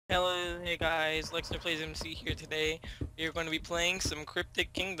Hello, hey guys, Lexter Plays MC here today. We're going to be playing some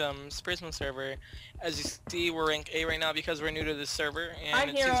Cryptic Kingdoms Prism server. As you see, we're rank A right now because we're new to this server, and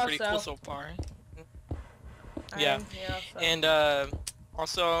it seems pretty cool so far. Yeah, and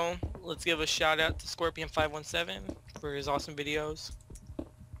also, let's give a shout out to Scorpion517 for his awesome videos.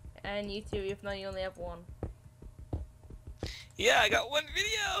 And you too, if not you only have one. Yeah, I got one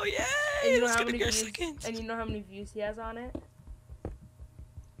video, yay! And you know how many views? And you know how many views he has on it?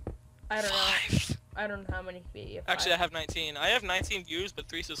 I don't know. I don't know how many. Actually, I have 19. I have 19 views, but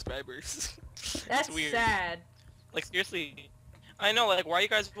 3 subscribers. That's weird. sad. Like seriously, I know. Like, why are you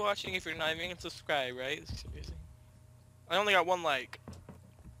guys watching if you're not even subscribed, right? Seriously. I only got 1 like.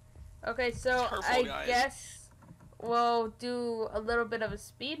 Okay, so I guess we'll do a little bit of a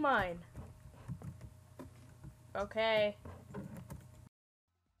speed mine. Okay.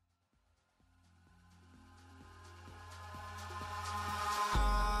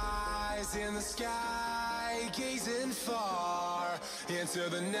 In the sky, gazing far into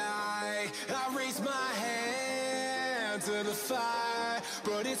the night, I raise my hand to the fire,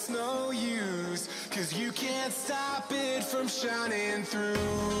 but it's no use, 'cause you can't stop it from shining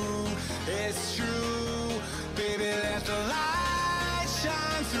through. It's true, baby, let the light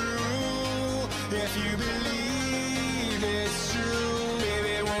shine through. If you believe it's true,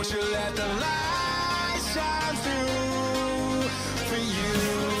 baby, won't you let the light shine through for you.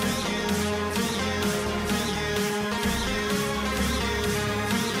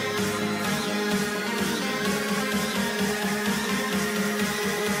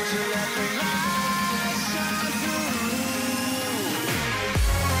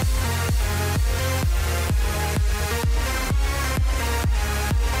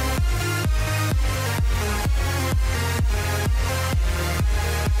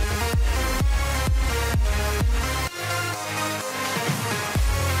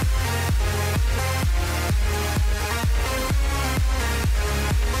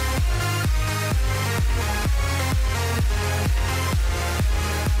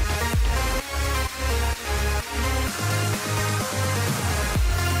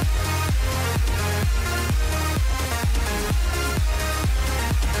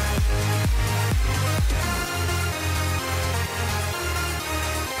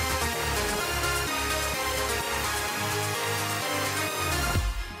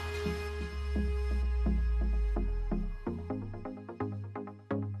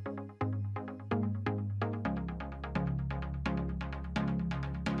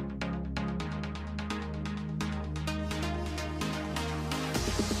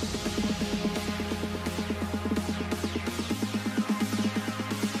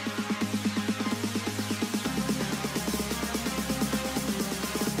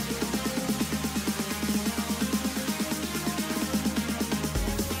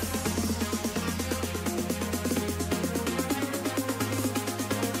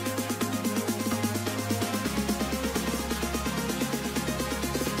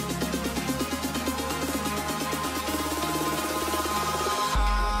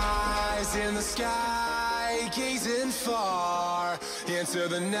 In the sky, gazing far into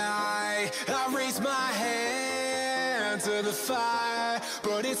the night, I raise my hand to the fire,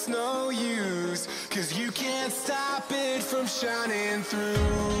 but it's no use, 'cause you can't stop it from shining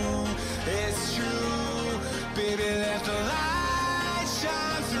through. It's true, baby, let the light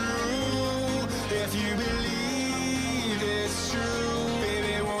shine through. If you believe it's true,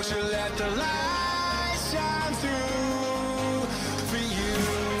 baby, won't you let the light shine through for you.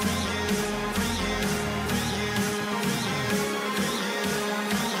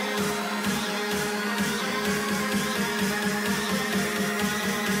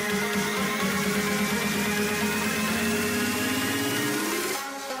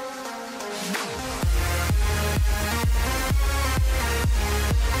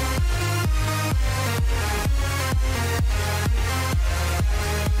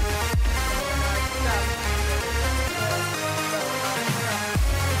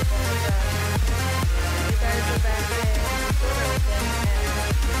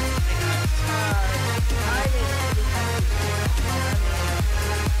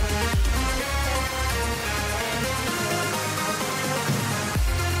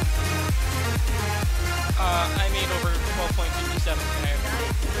 I made over 12.57 there.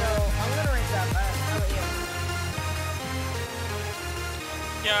 Nice. So I'm gonna rank up. How about you?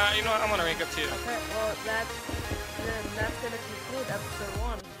 Yeah, you know what? I'm gonna rank up too. Okay. Well, that's gonna conclude episode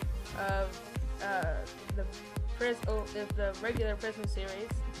 1 of the regular Prism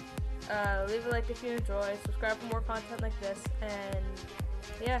series. Leave a like if you enjoy. Subscribe for more content like this, and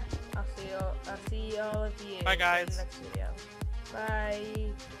yeah, I'll see all of you Bye, guys. in the next video.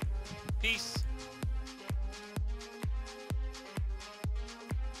 Bye.